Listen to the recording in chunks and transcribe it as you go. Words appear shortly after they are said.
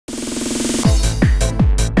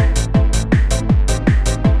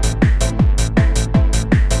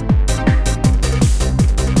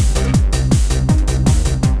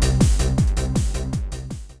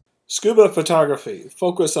Scuba photography,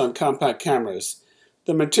 focus on compact cameras.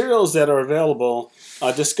 The materials that are available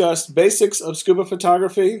discuss basics of scuba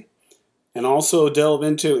photography and also delve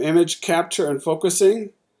into image capture and focusing,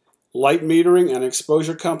 light metering and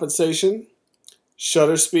exposure compensation,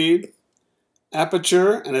 shutter speed,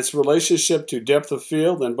 aperture and its relationship to depth of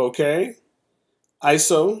field and bokeh,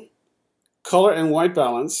 ISO, color and white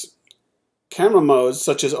balance, camera modes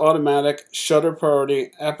such as automatic, shutter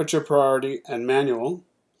priority, aperture priority, and manual.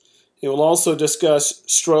 It will also discuss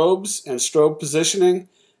strobes and strobe positioning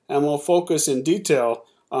and will focus in detail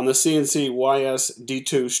on the CNC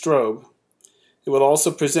YS-D2 strobe. It will also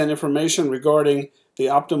present information regarding the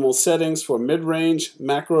optimal settings for mid-range,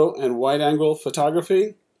 macro, and wide-angle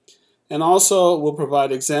photography, and also will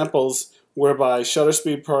provide examples whereby shutter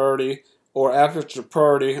speed priority or aperture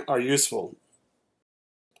priority are useful.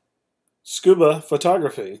 Scuba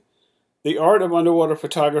photography. The art of underwater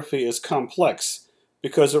photography is complex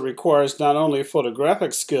because it requires not only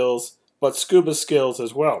photographic skills, but scuba skills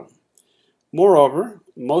as well. Moreover,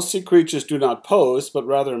 most sea creatures do not pose, but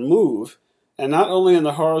rather move, and not only in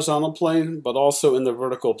the horizontal plane, but also in the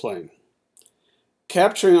vertical plane.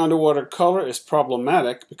 Capturing underwater color is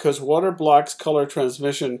problematic because water blocks color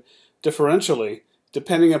transmission differentially,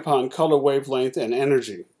 depending upon color wavelength and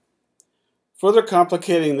energy. Further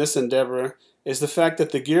complicating this endeavor is the fact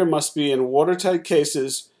that the gear must be in watertight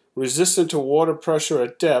cases, resistant to water pressure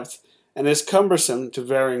at depth, and is cumbersome to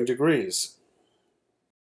varying degrees.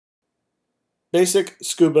 Basic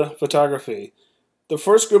scuba photography. The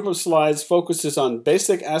first group of slides focuses on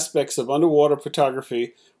basic aspects of underwater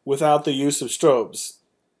photography without the use of strobes.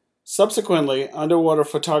 Subsequently, underwater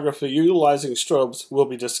photography utilizing strobes will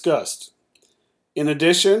be discussed. In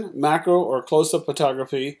addition, macro or close-up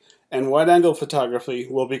photography and wide-angle photography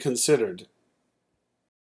will be considered.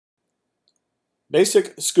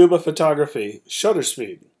 Basic scuba photography, shutter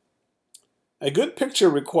speed. A good picture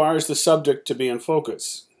requires the subject to be in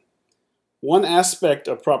focus. One aspect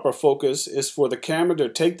of proper focus is for the camera to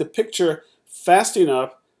take the picture fast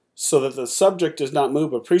enough so that the subject does not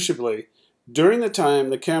move appreciably during the time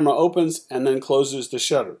the camera opens and then closes the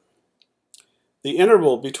shutter. The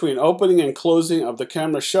interval between opening and closing of the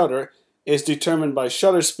camera shutter is determined by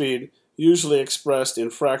shutter speed, usually expressed in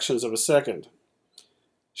fractions of a second.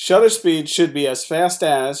 Shutter speed should be as fast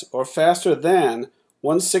as or faster than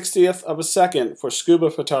 1/60th of a second for scuba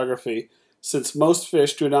photography, since most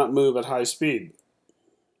fish do not move at high speed.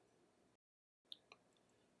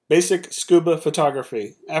 Basic scuba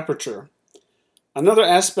photography, aperture. Another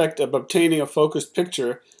aspect of obtaining a focused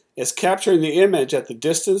picture is capturing the image at the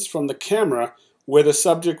distance from the camera where the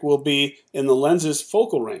subject will be in the lens's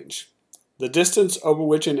focal range. The distance over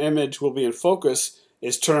which an image will be in focus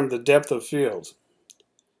is termed the depth of field.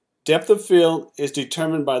 Depth of field is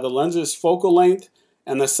determined by the lens's focal length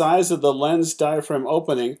and the size of the lens diaphragm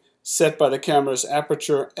opening set by the camera's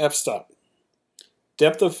aperture f-stop.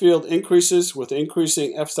 Depth of field increases with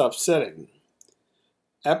increasing f-stop setting.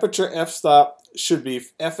 Aperture f-stop should be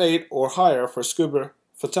f8 or higher for scuba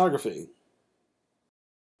photography.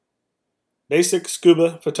 Basic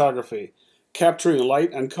scuba photography, capturing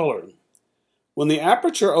light and color. When the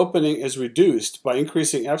aperture opening is reduced by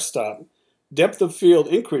increasing f-stop, depth of field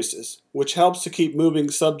increases, which helps to keep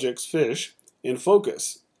moving subjects, fish, in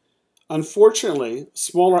focus. Unfortunately,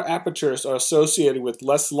 smaller apertures are associated with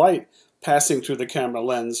less light passing through the camera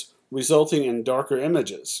lens, resulting in darker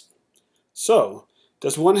images. So,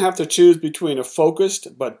 does one have to choose between a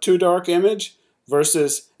focused but too dark image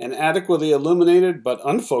versus an adequately illuminated but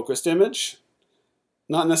unfocused image?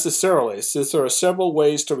 Not necessarily, since there are several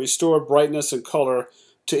ways to restore brightness and color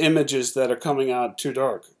to images that are coming out too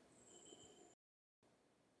dark.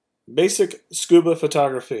 Basic scuba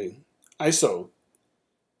photography, ISO.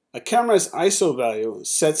 A camera's ISO value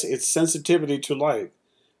sets its sensitivity to light,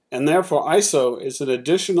 and therefore ISO is an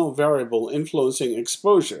additional variable influencing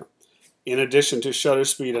exposure, in addition to shutter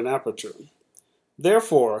speed and aperture.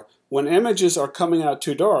 Therefore, when images are coming out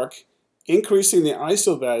too dark, increasing the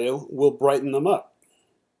ISO value will brighten them up.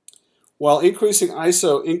 While increasing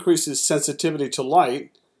ISO increases sensitivity to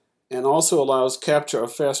light and also allows capture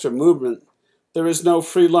of faster movement, there is no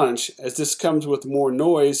free lunch, as this comes with more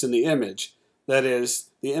noise in the image. That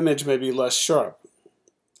is, the image may be less sharp.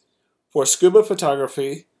 For scuba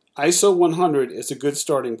photography, ISO 100 is a good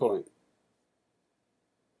starting point.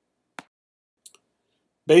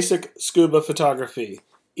 Basic scuba photography,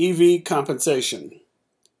 EV compensation.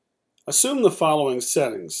 Assume the following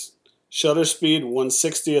settings: shutter speed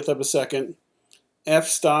 1/60th of a second,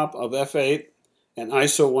 f-stop of f8, and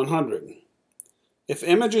ISO 100. If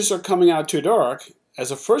images are coming out too dark,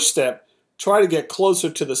 as a first step, try to get closer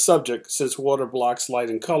to the subject since water blocks light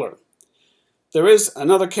and color. There is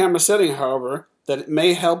another camera setting, however, that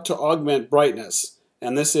may help to augment brightness,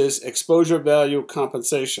 and this is exposure value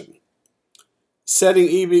compensation. Setting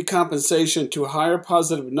EV compensation to higher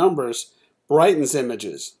positive numbers brightens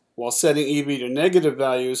images, while setting EV to negative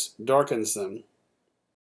values darkens them.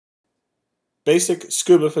 Basic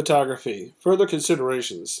scuba photography. Further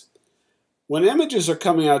considerations. When images are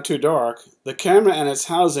coming out too dark, the camera and its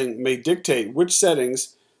housing may dictate which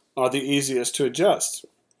settings are the easiest to adjust.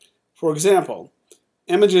 For example,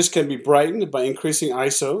 images can be brightened by increasing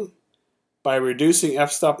ISO, by reducing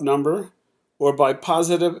f-stop number, or by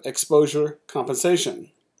positive exposure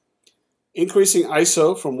compensation. Increasing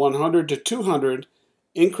ISO from 100 to 200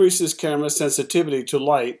 increases camera sensitivity to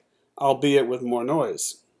light, albeit with more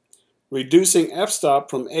noise. Reducing f-stop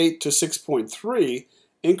from 8 to 6.3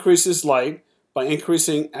 increases light by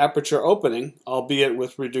increasing aperture opening, albeit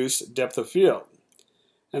with reduced depth of field.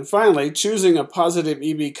 And finally, choosing a positive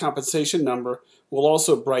EV compensation number will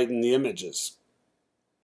also brighten the images.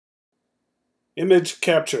 Image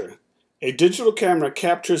capture. A digital camera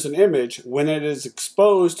captures an image when it is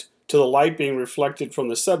exposed to the light being reflected from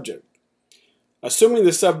the subject. Assuming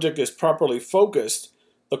the subject is properly focused,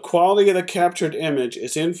 the quality of the captured image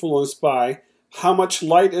is influenced by how much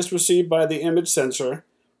light is received by the image sensor,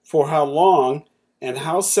 for how long, and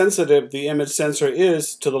how sensitive the image sensor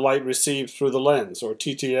is to the light received through the lens, or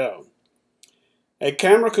TTL. A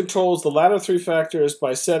camera controls the latter three factors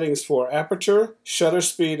by settings for aperture, shutter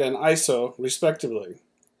speed, and ISO, respectively.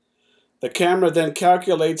 The camera then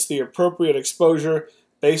calculates the appropriate exposure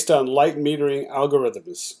based on light metering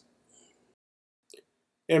algorithms.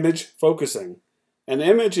 Image focusing. An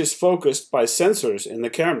image is focused by sensors in the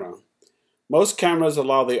camera. Most cameras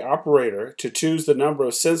allow the operator to choose the number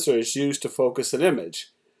of sensors used to focus an image.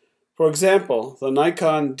 For example, the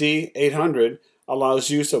Nikon D800 allows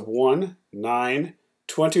use of 1, 9,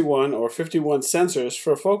 21, or 51 sensors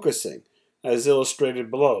for focusing, as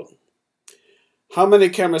illustrated below. How many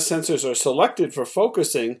camera sensors are selected for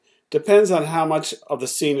focusing depends on how much of the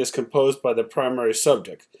scene is composed by the primary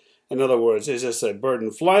subject. In other words, is this a bird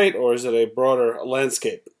in flight or is it a broader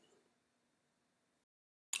landscape?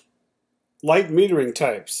 Light metering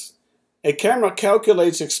types. A camera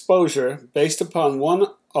calculates exposure based upon one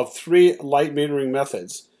of three light metering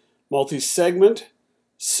methods: multi-segment,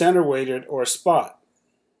 center-weighted, or spot.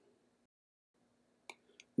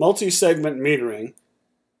 Multi-segment metering.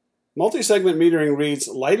 Multi-segment metering reads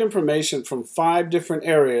light information from 5 different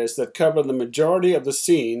areas that cover the majority of the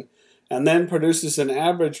scene and then produces an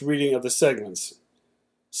average reading of the segments.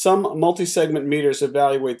 Some multi-segment meters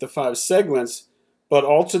evaluate the 5 segments, but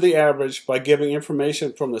alter the average by giving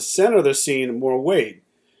information from the center of the scene more weight,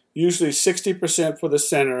 usually 60% for the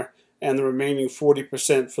center and the remaining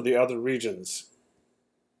 40% for the other regions.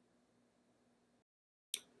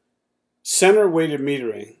 Center-weighted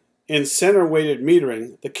metering. In center-weighted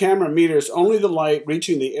metering, the camera meters only the light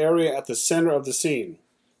reaching the area at the center of the scene.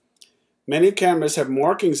 Many cameras have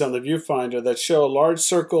markings on the viewfinder that show a large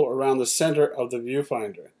circle around the center of the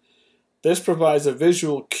viewfinder. This provides a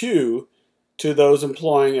visual cue to those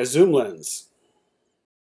employing a zoom lens.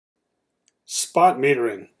 Spot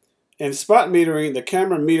metering. In spot metering, the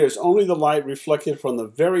camera meters only the light reflected from the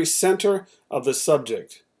very center of the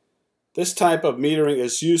subject. This type of metering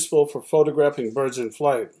is useful for photographing birds in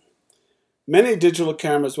flight. Many digital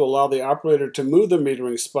cameras will allow the operator to move the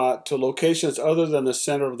metering spot to locations other than the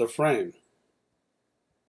center of the frame.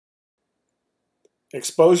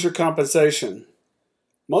 Exposure compensation.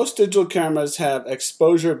 Most digital cameras have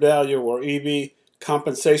exposure value or EV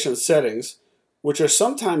compensation settings, which are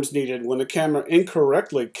sometimes needed when a camera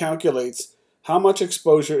incorrectly calculates how much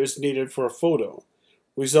exposure is needed for a photo,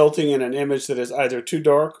 resulting in an image that is either too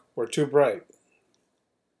dark or too bright.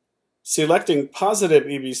 Selecting positive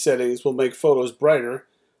EV settings will make photos brighter,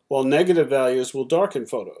 while negative values will darken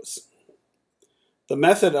photos. The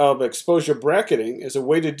method of exposure bracketing is a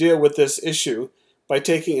way to deal with this issue by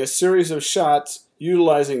taking a series of shots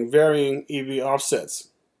utilizing varying EV offsets.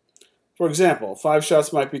 For example, 5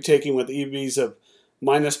 shots might be taken with EVs of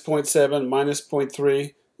 -0.7,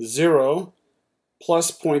 -0.3, 0,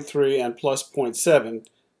 +0.3, and +0.7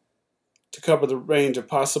 to cover the range of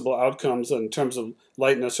possible outcomes in terms of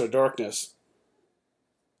lightness or darkness.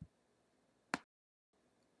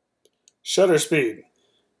 Shutter speed.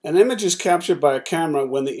 An image is captured by a camera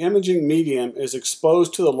when the imaging medium is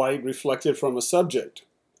exposed to the light reflected from a subject.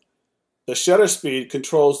 The shutter speed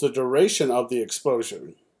controls the duration of the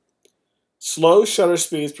exposure. Slow shutter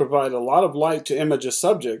speeds provide a lot of light to image a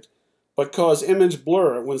subject, but cause image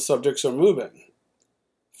blur when subjects are moving.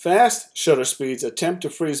 Fast shutter speeds attempt to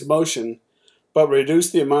freeze motion, but reduce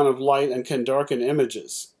the amount of light and can darken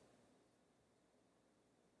images.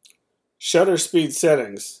 Shutter speed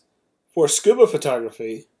settings. For scuba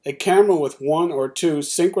photography, a camera with one or two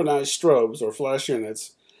synchronized strobes or flash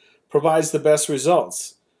units provides the best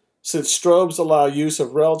results, since strobes allow use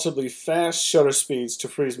of relatively fast shutter speeds to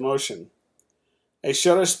freeze motion. A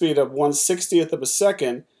shutter speed of 1/60th of a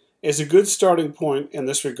second is a good starting point in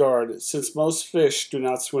this regard, since most fish do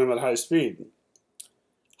not swim at high speed.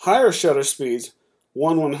 Higher shutter speeds,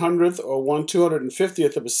 1/100th or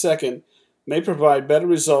 1/250th of a second, may provide better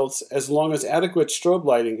results as long as adequate strobe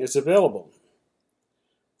lighting is available.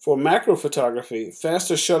 For macro photography,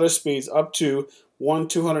 faster shutter speeds up to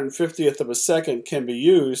 1/250th of a second can be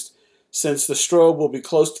used, since the strobe will be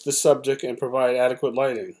close to the subject and provide adequate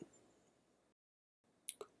lighting.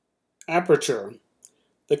 Aperture.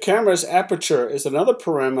 The camera's aperture is another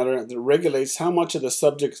parameter that regulates how much of the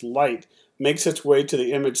subject's light makes its way to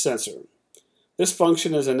the image sensor. This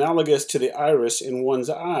function is analogous to the iris in one's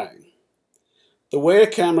eye. The way a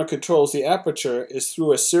camera controls the aperture is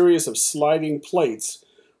through a series of sliding plates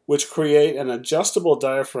which create an adjustable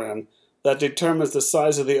diaphragm that determines the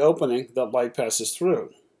size of the opening that light passes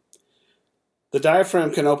through. The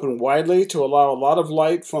diaphragm can open widely to allow a lot of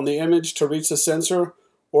light from the image to reach the sensor,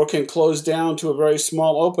 or can close down to a very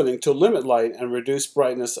small opening to limit light and reduce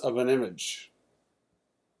brightness of an image.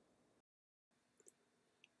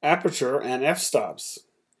 Aperture and f-stops.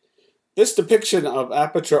 This depiction of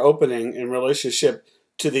aperture opening in relationship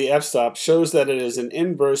to the f-stop shows that it is an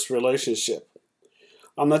inverse relationship.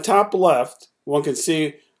 On the top left, one can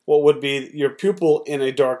see what would be your pupil in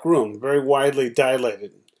a dark room, very widely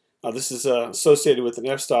dilated. This is associated with an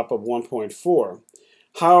f-stop of 1.4.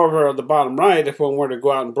 However, at the bottom right, if one were to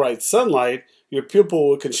go out in bright sunlight, your pupil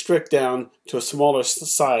would constrict down to a smaller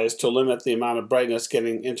size to limit the amount of brightness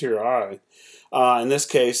getting into your eye. In this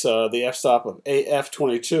case, the f-stop of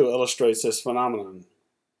AF22 illustrates this phenomenon.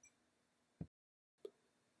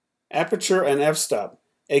 Aperture and f-stop.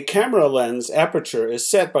 A camera lens aperture is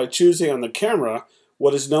set by choosing on the camera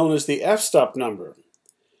what is known as the f-stop number.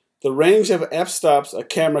 The range of f-stops a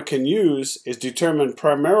camera can use is determined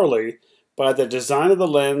primarily by the design of the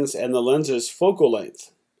lens and the lens's focal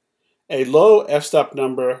length. A low f-stop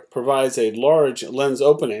number provides a large lens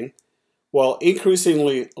opening, while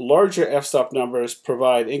increasingly larger f-stop numbers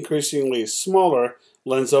provide increasingly smaller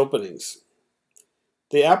lens openings.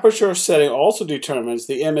 The aperture setting also determines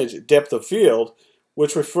the image depth of field,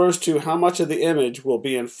 which refers to how much of the image will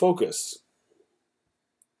be in focus.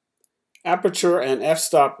 Aperture and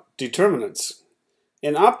f-stop determinants.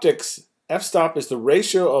 In optics, f-stop is the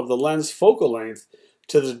ratio of the lens focal length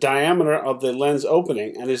to the diameter of the lens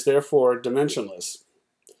opening and is therefore dimensionless.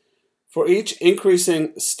 For each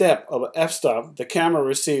increasing step of f-stop, the camera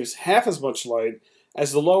receives half as much light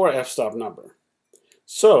as the lower f-stop number.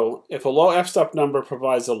 So, if a low f-stop number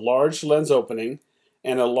provides a large lens opening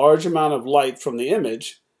and a large amount of light from the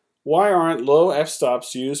image, why aren't low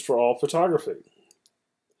f-stops used for all photography?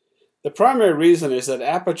 The primary reason is that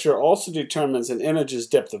aperture also determines an image's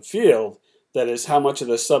depth of field, that is, how much of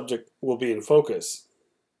the subject will be in focus.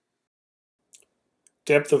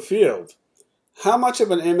 Depth of field. How much of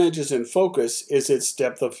an image is in focus is its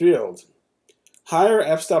depth of field. Higher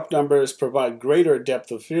f-stop numbers provide greater depth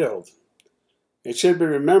of field. It should be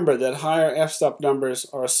remembered that higher f-stop numbers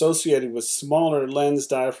are associated with smaller lens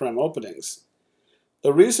diaphragm openings.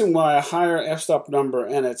 The reason why a higher f-stop number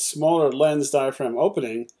and its smaller lens diaphragm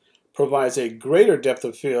opening provides a greater depth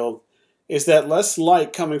of field is that less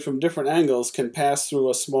light coming from different angles can pass through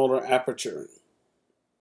a smaller aperture.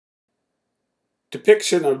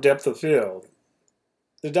 Depiction of depth of field.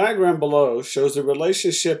 The diagram below shows the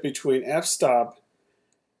relationship between f-stop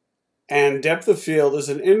and depth of field is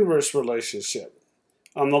an inverse relationship.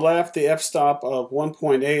 On the left, the f-stop of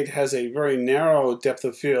 1.8 has a very narrow depth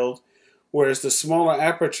of field, whereas the smaller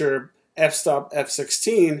aperture f-stop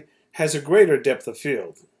f16 has a greater depth of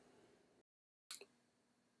field.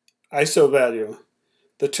 ISO value.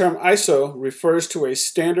 The term ISO refers to a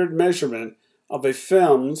standard measurement of a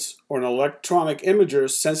film's or an electronic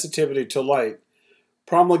imager's sensitivity to light,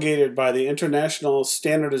 promulgated by the International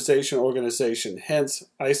Standardization Organization, hence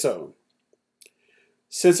ISO.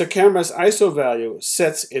 Since a camera's ISO value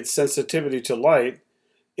sets its sensitivity to light,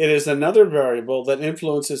 it is another variable that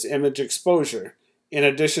influences image exposure, in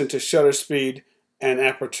addition to shutter speed and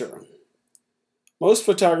aperture. Most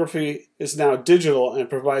photography is now digital and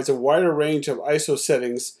provides a wider range of ISO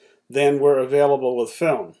settings than were available with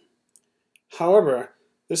film. However,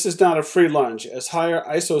 this is not a free lunch, as higher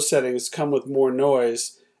ISO settings come with more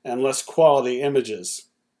noise and less quality images.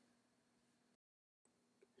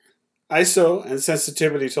 ISO and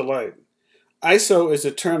sensitivity to light. ISO is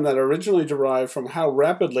a term that originally derived from how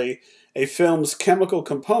rapidly a film's chemical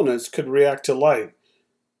components could react to light.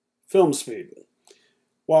 Film speed.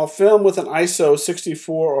 While film with an ISO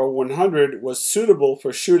 64 or 100 was suitable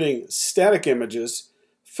for shooting static images,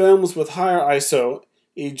 films with higher ISO,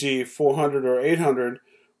 e.g. 400 or 800,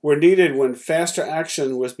 were needed when faster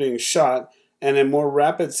action was being shot and a more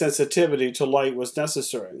rapid sensitivity to light was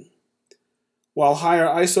necessary. While higher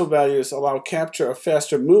ISO values allow capture of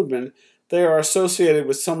faster movement, they are associated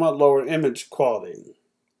with somewhat lower image quality.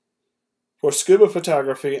 For scuba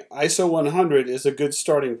photography, ISO 100 is a good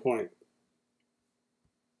starting point.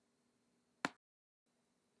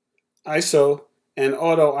 ISO and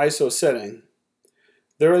auto ISO setting.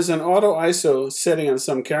 There is an auto ISO setting on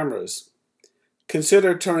some cameras.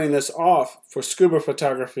 Consider turning this off for scuba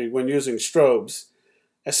photography when using strobes,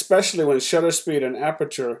 especially when shutter speed and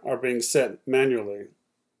aperture are being set manually.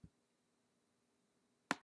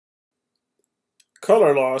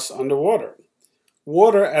 Color loss underwater.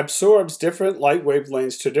 Water absorbs different light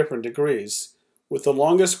wavelengths to different degrees, with the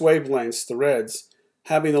longest wavelengths, the reds,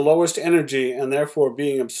 having the lowest energy and therefore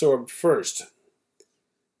being absorbed first.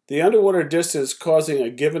 The underwater distance causing a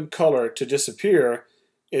given color to disappear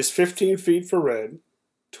is 15 feet for red,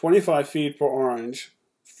 25 feet for orange,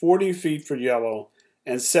 40 feet for yellow,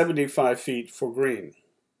 and 75 feet for green.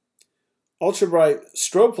 Ultrabright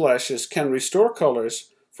strobe flashes can restore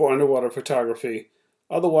colors for underwater photography,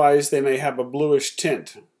 otherwise they may have a bluish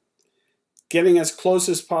tint. Getting as close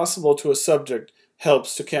as possible to a subject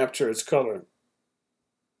helps to capture its color.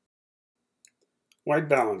 White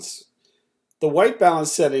balance. The white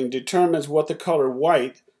balance setting determines what the color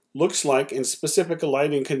white looks like in specific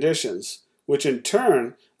lighting conditions, which in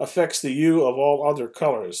turn affects the hue of all other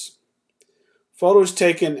colors. Photos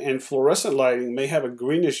taken in fluorescent lighting may have a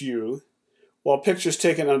greenish hue, while pictures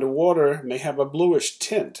taken underwater may have a bluish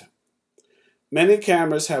tint. Many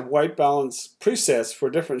cameras have white balance presets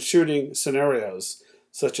for different shooting scenarios,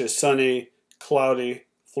 such as sunny, cloudy,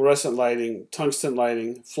 fluorescent lighting, tungsten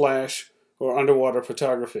lighting, flash, or underwater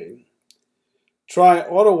photography. Try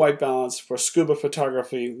auto white balance for scuba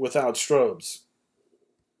photography without strobes.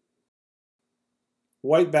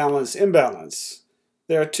 White balance imbalance.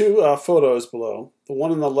 There are two photos below. The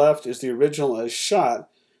one on the left is the original as shot,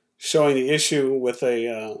 showing the issue with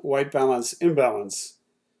a white balance imbalance.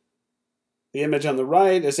 The image on the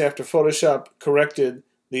right is after Photoshop corrected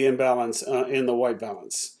the imbalance in the white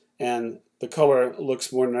balance, and the color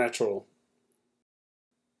looks more natural.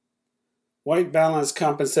 White balance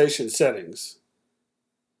compensation settings.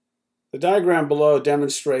 The diagram below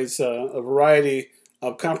demonstrates a variety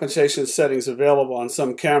of compensation settings available on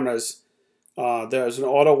some cameras. There's an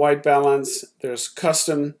auto white balance, there's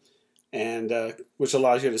custom, and which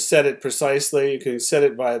allows you to set it precisely. You can set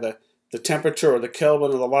it by the temperature or the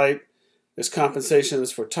Kelvin of the light. There's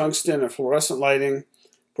compensations for tungsten or fluorescent lighting,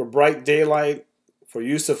 for bright daylight, for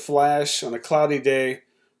use of flash on a cloudy day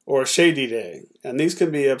or a shady day, and these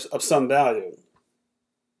can be of some value.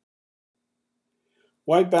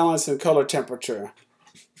 White balance and color temperature.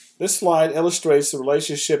 This slide illustrates the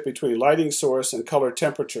relationship between lighting source and color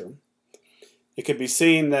temperature. It can be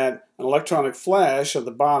seen that an electronic flash at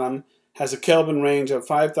the bottom has a Kelvin range of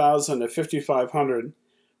 5,000 to 5,500,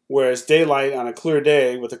 whereas daylight on a clear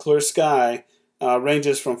day with a clear sky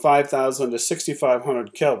ranges from 5,000 to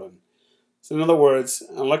 6,500 Kelvin. So in other words,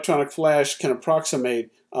 an electronic flash can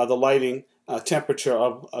approximate the lighting temperature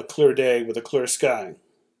of a clear day with a clear sky.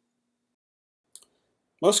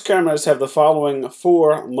 Most cameras have the following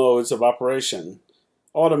 4 modes of operation.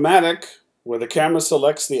 Automatic, where the camera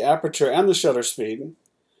selects the aperture and the shutter speed.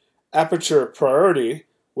 Aperture priority,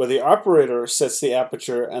 where the operator sets the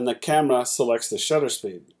aperture and the camera selects the shutter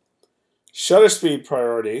speed. Shutter speed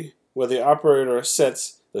priority, where the operator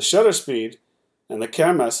sets the shutter speed and the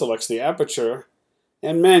camera selects the aperture.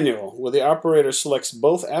 And manual, where the operator selects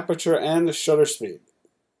both aperture and the shutter speed.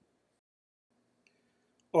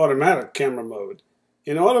 Automatic camera mode.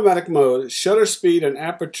 In automatic mode, shutter speed and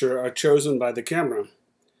aperture are chosen by the camera.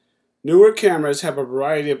 Newer cameras have a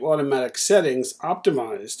variety of automatic settings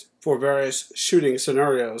optimized for various shooting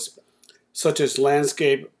scenarios, such as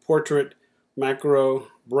landscape, portrait, macro,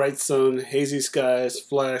 bright sun, hazy skies,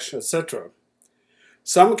 flash, etc.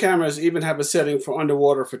 Some cameras even have a setting for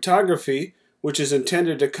underwater photography, which is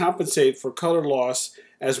intended to compensate for color loss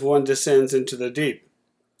as one descends into the deep.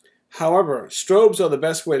 However, strobes are the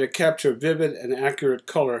best way to capture vivid and accurate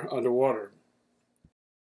color underwater.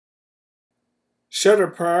 Shutter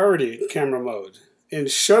priority camera mode. In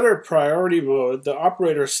shutter priority mode, the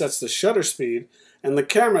operator sets the shutter speed and the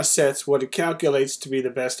camera sets what it calculates to be the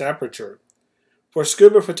best aperture. For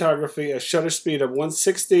scuba photography, a shutter speed of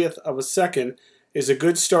 1/60th of a second is a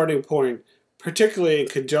good starting point, particularly in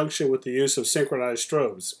conjunction with the use of synchronized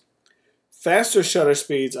strobes. Faster shutter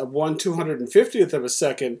speeds of 1/250th of a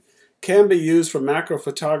second can be used for macro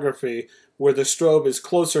photography where the strobe is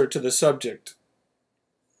closer to the subject.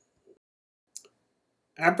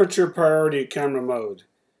 Aperture priority camera mode.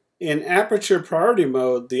 In aperture priority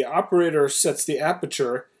mode, the operator sets the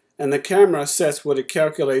aperture and the camera sets what it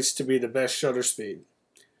calculates to be the best shutter speed.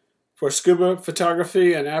 For scuba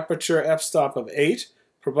photography, an aperture f-stop of 8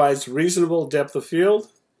 provides reasonable depth of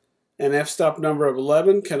field. An f-stop number of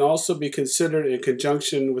 11 can also be considered in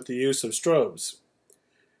conjunction with the use of strobes.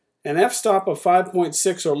 An f-stop of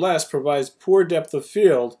 5.6 or less provides poor depth of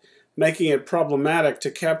field, making it problematic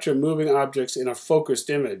to capture moving objects in a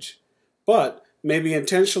focused image, but may be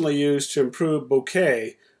intentionally used to improve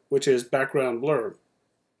bokeh, which is background blur.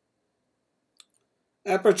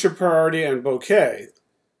 Aperture priority and bokeh.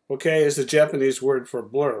 Bokeh is the Japanese word for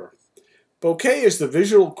blur. Bokeh is the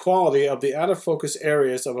visual quality of the out-of-focus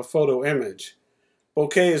areas of a photo image.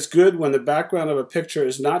 Bokeh is good when the background of a picture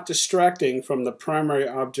is not distracting from the primary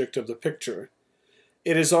object of the picture.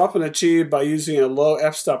 It is often achieved by using a low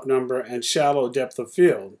f-stop number and shallow depth of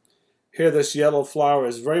field. Here this yellow flower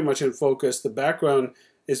is very much in focus, the background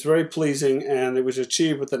is very pleasing, and it was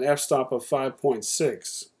achieved with an f-stop of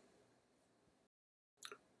 5.6.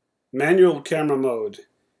 Manual camera mode.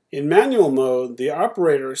 In manual mode, the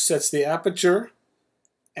operator sets the aperture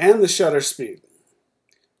and the shutter speed.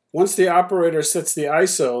 Once the operator sets the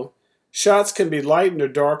ISO, shots can be lightened or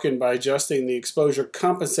darkened by adjusting the exposure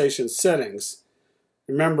compensation settings.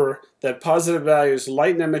 Remember that positive values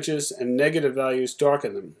lighten images and negative values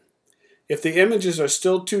darken them. If the images are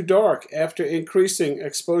still too dark after increasing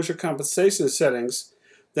exposure compensation settings,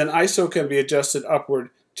 then ISO can be adjusted upward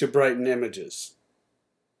to brighten images.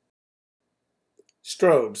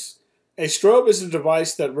 Strobes. A strobe is a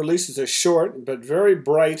device that releases a short but very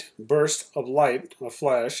bright burst of light, a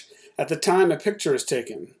flash, at the time a picture is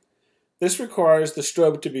taken. This requires the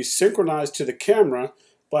strobe to be synchronized to the camera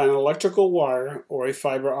by an electrical wire or a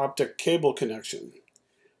fiber optic cable connection.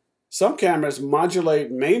 Some cameras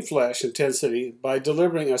modulate main flash intensity by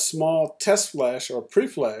delivering a small test flash or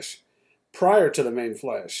pre-flash prior to the main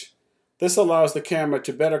flash. This allows the camera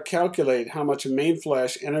to better calculate how much main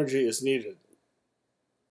flash energy is needed.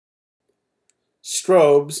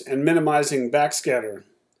 Strobes and minimizing backscatter.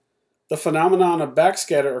 The phenomenon of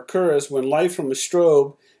backscatter occurs when light from a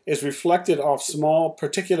strobe is reflected off small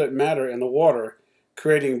particulate matter in the water,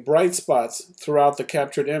 creating bright spots throughout the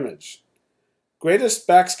captured image. Greatest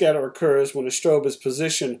backscatter occurs when a strobe is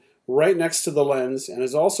positioned right next to the lens and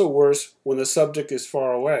is also worse when the subject is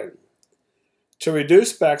far away. To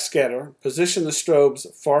reduce backscatter, position the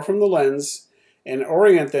strobes far from the lens and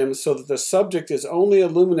orient them so that the subject is only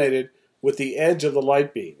illuminated with the edge of the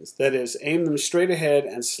light beams, that is, aim them straight ahead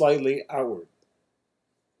and slightly outward.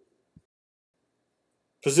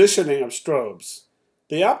 Positioning of strobes.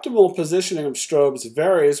 The optimal positioning of strobes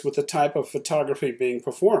varies with the type of photography being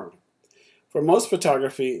performed. For most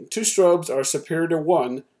photography, 2 strobes are superior to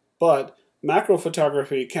 1, but macro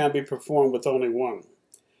photography can be performed with only 1.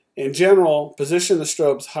 In general, position the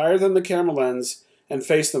strobes higher than the camera lens and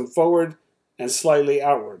face them forward and slightly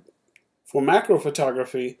outward. For macro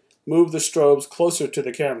photography, move the strobes closer to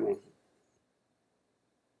the camera.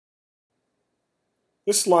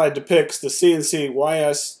 This slide depicts the CNC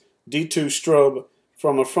YS-D2 strobe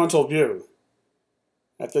from a frontal view.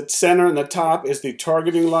 At the center and the top is the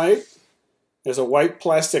targeting light. There's a white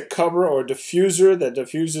plastic cover or diffuser that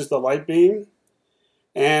diffuses the light beam.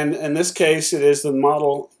 And in this case, it is the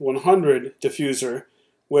Model 100 diffuser,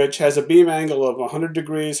 which has a beam angle of 100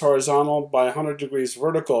 degrees horizontal by 100 degrees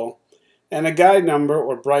vertical, and a guide number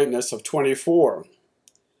or brightness of 24.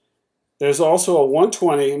 There's also a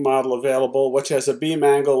 120 model available, which has a beam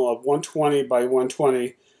angle of 120 by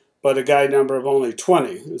 120, but a guide number of only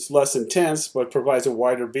 20. It's less intense, but provides a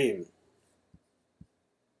wider beam.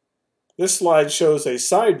 This slide shows a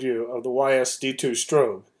side view of the YS-D2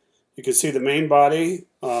 strobe. You can see the main body,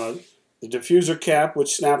 the diffuser cap,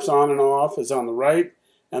 which snaps on and off, is on the right,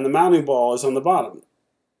 and the mounting ball is on the bottom.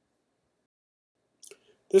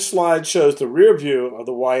 This slide shows the rear view of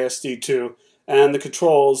the YS-D2 and the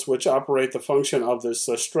controls which operate the function of this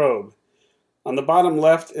strobe. On the bottom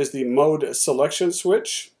left is the mode selection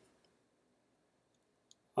switch.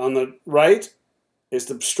 On the right is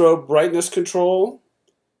the strobe brightness control.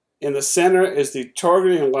 In the center is the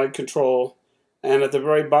targeting light control, and at the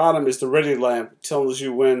very bottom is the ready lamp. It tells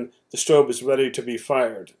you when the strobe is ready to be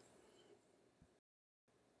fired.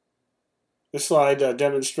 This slide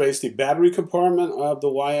demonstrates the battery compartment of the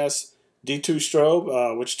YS-D2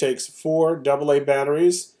 strobe, which takes 4 AA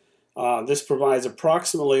batteries. This provides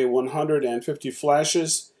approximately 150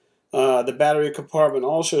 flashes. The battery compartment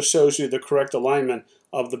also shows you the correct alignment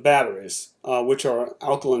of the batteries, which are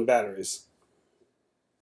alkaline batteries.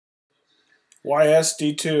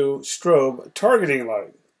 YSD2 strobe targeting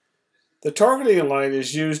light. The targeting light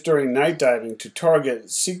is used during night diving to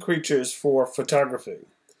target sea creatures for photography.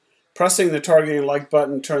 Pressing the targeting light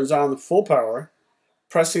button turns on full power,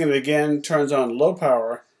 pressing it again turns on low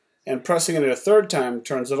power, and pressing it a third time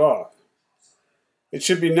turns it off. It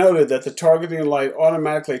should be noted that the targeting light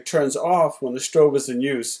automatically turns off when the strobe is in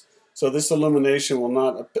use, so this illumination will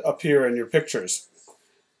not appear in your pictures.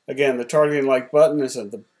 Again, the targeting light button is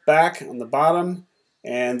at the back on the bottom,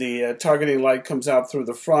 and the targeting light comes out through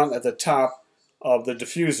the front at the top of the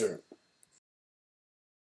diffuser.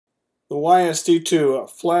 The YSD2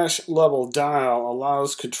 flash level dial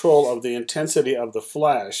allows control of the intensity of the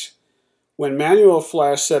flash. When manual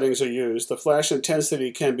flash settings are used, the flash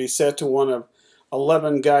intensity can be set to one of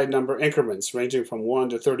 11 guide number increments ranging from 1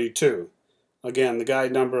 to 32. Again, the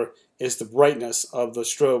guide number is the brightness of the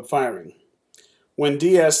strobe firing. When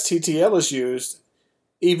DSTTL is used,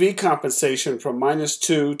 EV compensation from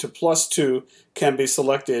 -2 to +2 can be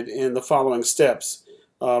selected in the following steps,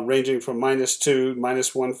 ranging from -2,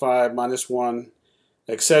 -1.5, -1,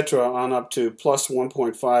 etc. on up to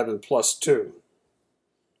 +1.5 and +2.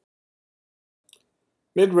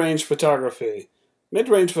 Mid-range photography.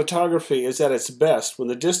 Mid-range photography is at its best when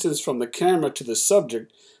the distance from the camera to the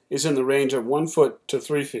subject is in the range of 1 foot to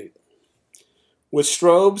 3 feet. With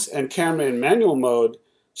strobes and camera in manual mode,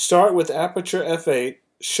 start with aperture f8,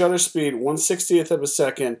 shutter speed 1/60th of a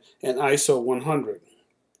second, and ISO 100.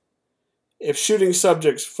 If shooting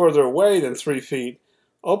subjects further away than 3 feet,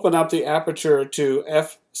 open up the aperture to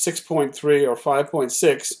f6.3 or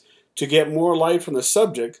 5.6 to get more light from the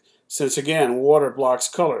subject, since again, water blocks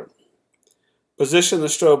color. Position the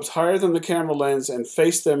strobes higher than the camera lens and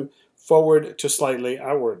face them forward to slightly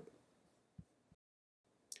outward.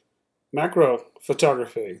 Macro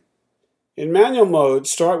photography. In manual mode,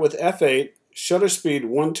 start with f8, shutter speed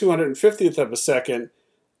 1/250th of a second,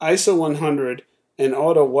 ISO 100, and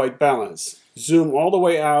auto white balance. Zoom all the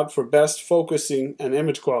way out for best focusing and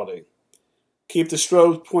image quality. Keep the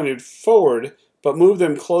strobes pointed forward, but move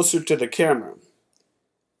them closer to the camera.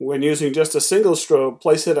 When using just a single strobe,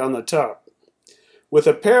 place it on the top. With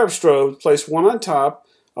a pair of strobes, place one on top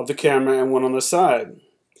of the camera and one on the side.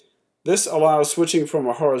 This allows switching from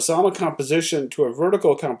a horizontal composition to a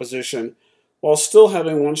vertical composition while still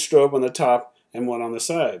having one strobe on the top and one on the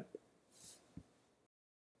side.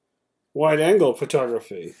 Wide-angle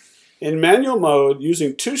photography. In manual mode,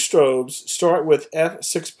 using 2 strobes, start with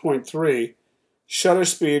f6.3, shutter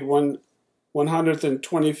speed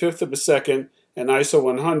 1/125th of a second, and ISO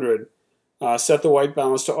 100. Set the white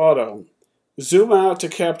balance to auto. Zoom out to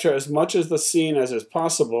capture as much of the scene as is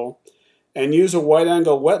possible, and use a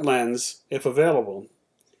wide-angle wet lens if available.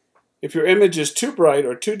 If your image is too bright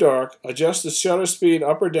or too dark, adjust the shutter speed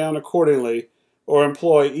up or down accordingly, or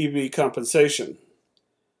employ EV compensation.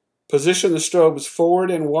 Position the strobes forward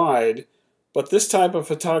and wide, but this type of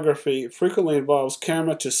photography frequently involves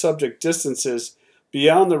camera to subject distances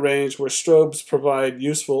beyond the range where strobes provide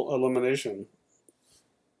useful illumination.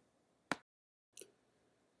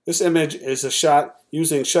 This image is a shot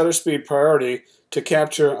using shutter speed priority to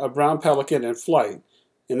capture a brown pelican in flight.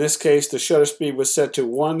 In this case, the shutter speed was set to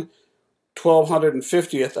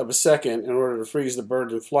 1/1250th of a second in order to freeze the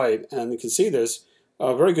bird in flight, and you can see there's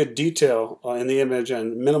very good detail in the image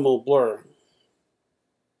and minimal blur.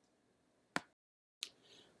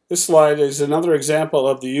 This slide is another example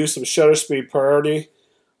of the use of shutter speed priority,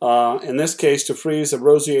 in this case to freeze a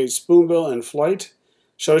roseate spoonbill in flight.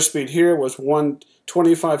 Shutter speed here was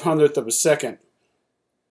 1/2500th of a second.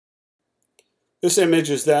 This image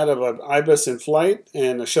is that of an ibis in flight,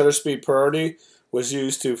 and a shutter speed priority was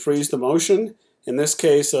used to freeze the motion. In this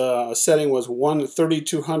case, a setting was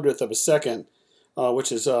 1/3200th of a second,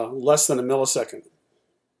 which is less than a millisecond.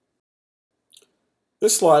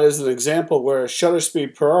 This slide is an example where shutter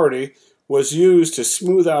speed priority was used to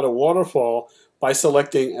smooth out a waterfall by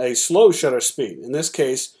selecting a slow shutter speed. In this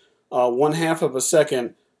case, 1/2 of a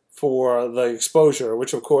second for the exposure,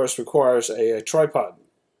 which of course requires a tripod.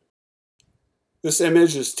 This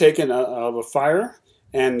image is taken of a fire,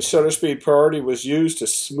 and shutter speed priority was used to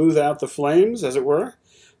smooth out the flames, as it were.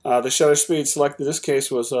 The shutter speed selected in this case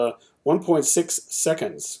was 1.6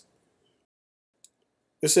 seconds.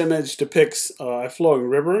 This image depicts a flowing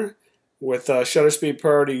river with shutter speed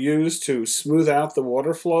priority used to smooth out the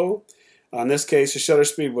water flow. In this case, the shutter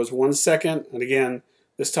speed was 1 second, and again,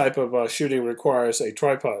 this type of shooting requires a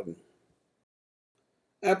tripod.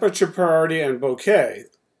 Aperture priority and bokeh.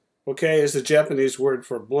 Bokeh is the Japanese word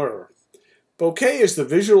for blur. Bokeh is the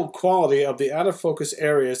visual quality of the out-of-focus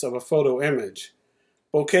areas of a photo image.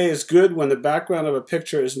 Bokeh is good when the background of a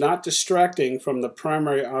picture is not distracting from the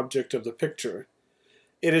primary object of the picture.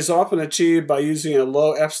 It is often achieved by using a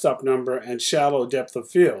low f-stop number and shallow depth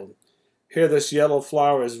of field. Here this yellow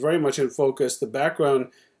flower is very much in focus, the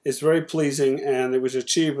background is very pleasing, and it was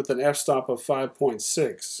achieved with an f-stop of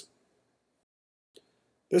 5.6.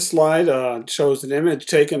 This slide shows an image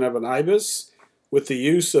taken of an ibis with the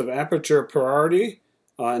use of aperture priority,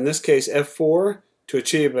 in this case f4, to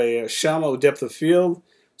achieve a shallow depth of field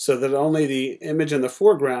so that only the image in the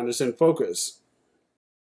foreground is in focus.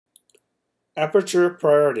 Aperture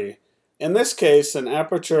priority. In this case, an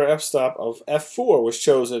aperture f-stop of f4 was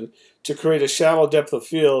chosen to create a shallow depth of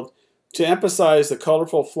field to emphasize the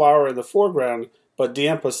colorful flower in the foreground but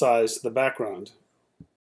de-emphasize the background.